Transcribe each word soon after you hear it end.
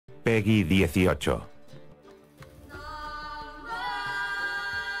Peggy 18.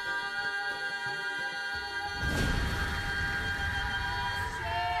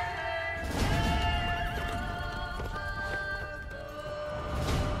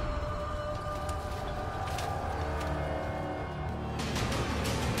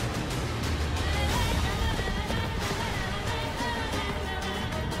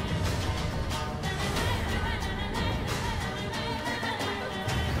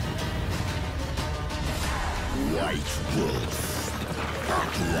 White wolf,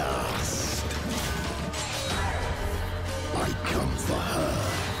 at last. I come for her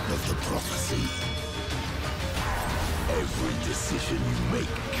of the prophecy. Every decision you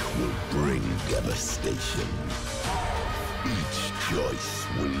make will bring devastation. Each choice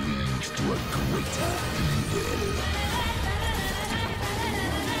will lead to a greater evil.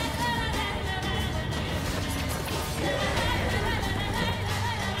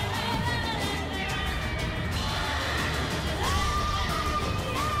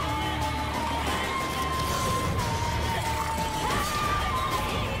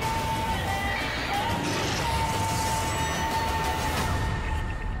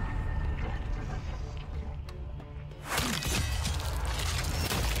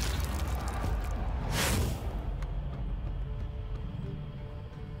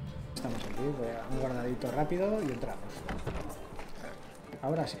 Estamos aquí, voy a un guardadito rápido y entramos.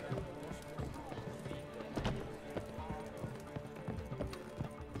 Ahora sí.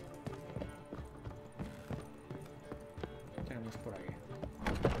 Tenemos por aquí.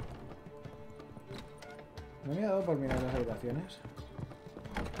 No me he dado por mirar las habitaciones.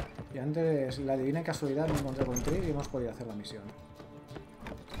 Y antes, la divina casualidad, me encontré con Trish y hemos podido hacer la misión.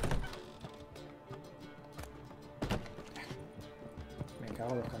 Me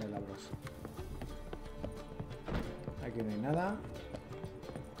cago en los candelabros. Aquí no hay nada.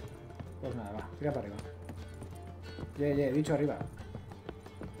 Pues nada, va, tira para arriba. He dicho arriba.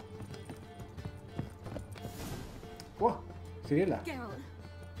 ¡Wow! Cirila. Geralt.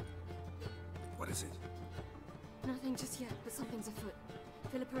 What is it? Nothing just yet, but something's afoot.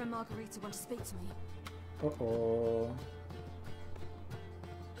 Philippa and Margarita want to speak to me. Oh.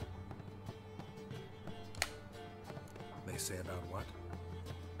 They say about what?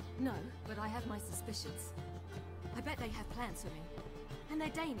 No, but I have my suspicions. I bet they have plans for me, and they're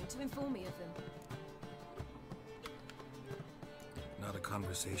deigning to inform me of them. Not a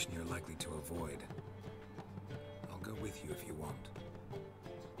conversation you're likely to avoid. I'll go with you if you want.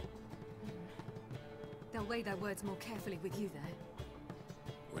 They'll weigh their words more carefully with you there.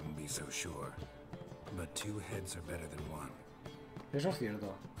 Wouldn't be so sure. But two heads are better than one. Eso es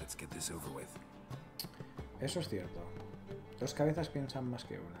cierto. Let's get this over with. Eso es cierto. Dos cabezas piensan más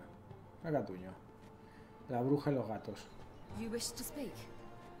que una. Acá tuño. La bruja y los gatos. You wish to speak?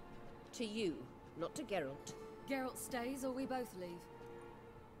 To you, not to Geralt. Geralt stays or we both leave?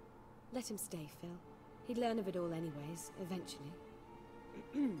 Let him stay, Phil. He'd learn of it all anyways, eventually.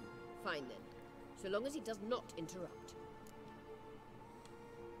 Fine then. So long as he does not interrupt.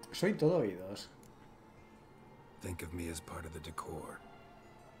 Soy todo oídos. Think of me as part of the decor.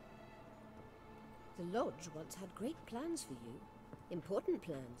 The Lodge once had great plans for you. Important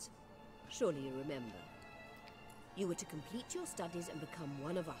plans. Surely you remember. You were to complete your studies and become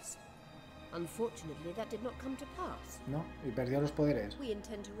one of us. Unfortunately, that did not come to pass. No, y perdió los poderes. We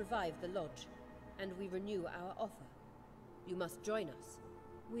intend to revive the Lodge, and we renew our offer. You must join us.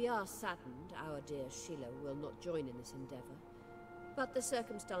 We are saddened our dear Sheila will not join in this endeavor, but the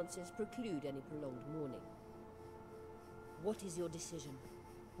circumstances preclude any prolonged mourning. What is your decision?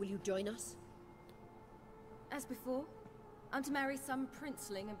 Will you join us? As before, I'm to marry some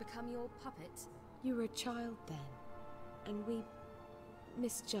princeling and become your puppet. You were a child then, and we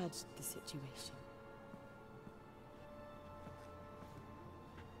misjudged the situation.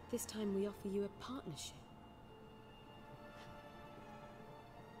 This time we offer you a partnership.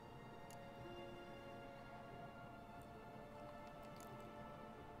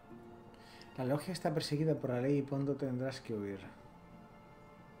 La logia está perseguida por la ley y pronto tendrás que huir.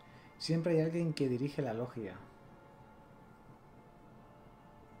 Siempre hay alguien que dirige la logia.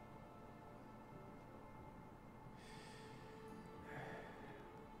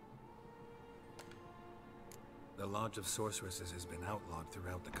 The Lodge of Sorceresses has been outlawed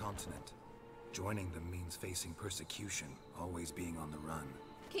throughout the continent. Joining them means facing persecution, always being on the run.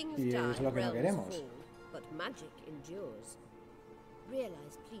 Kings Y die, es lo que no realms queremos. fall, but magic endures.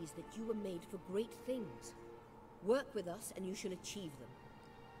 Realize, please, that you were made for great things. Work with us and you shall achieve them.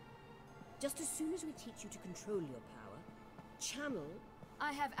 Just as soon as we teach you to control your power, channel...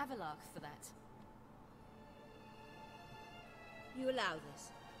 I have Avalark for that. You allow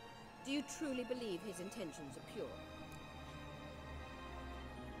this. Do you truly believe his intentions are pure?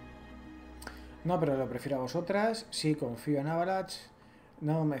 No, pero lo prefiero a vosotras. Sí, confío en Avalanche.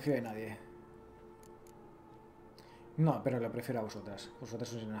 No me fío de nadie. No, pero lo prefiero a vosotras. Vosotras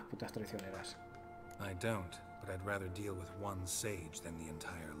sois unas putas traicioneras. I don't, but I'd rather deal with one sage than the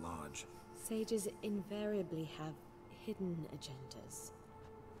entire lodge. Sages invariably have hidden agendas.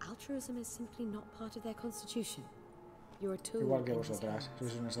 Altruism is simply not part of their constitution. You're a tool. Igual que in his vosotras, hands,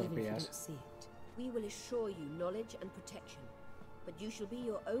 sois unas even if you arpías. don't see it. We will assure you knowledge and protection, but you shall be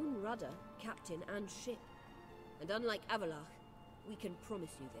your own rudder, captain, and ship. And unlike Avalach, we can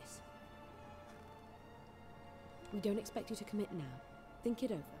promise you this. We don't expect you to commit now. Think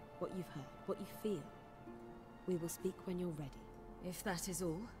it over, what you've heard, what you feel. We will speak when you're ready. If that is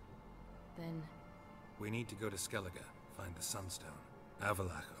all, then... We need to go to Skellige, find the Sunstone.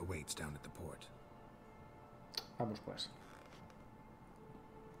 Avalach awaits down at the port. Vamos pues.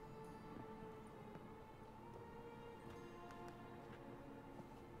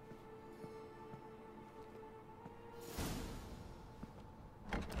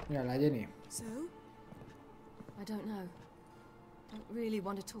 Mira, la Jenny. So? I don't know. Don't really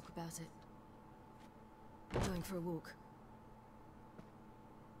want to talk about it. Going for a walk.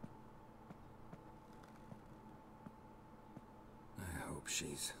 I hope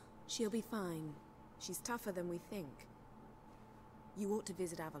she's... She'll be fine. She's tougher than we think. You ought to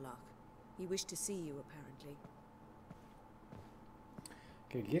visit Avalach. He wished to see you, apparently.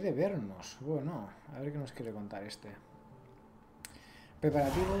 Que quiere vernos. Bueno, a ver qué nos quiere contar este.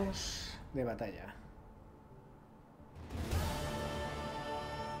 Preparativos de batalla.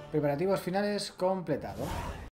 Preparativos finales completado.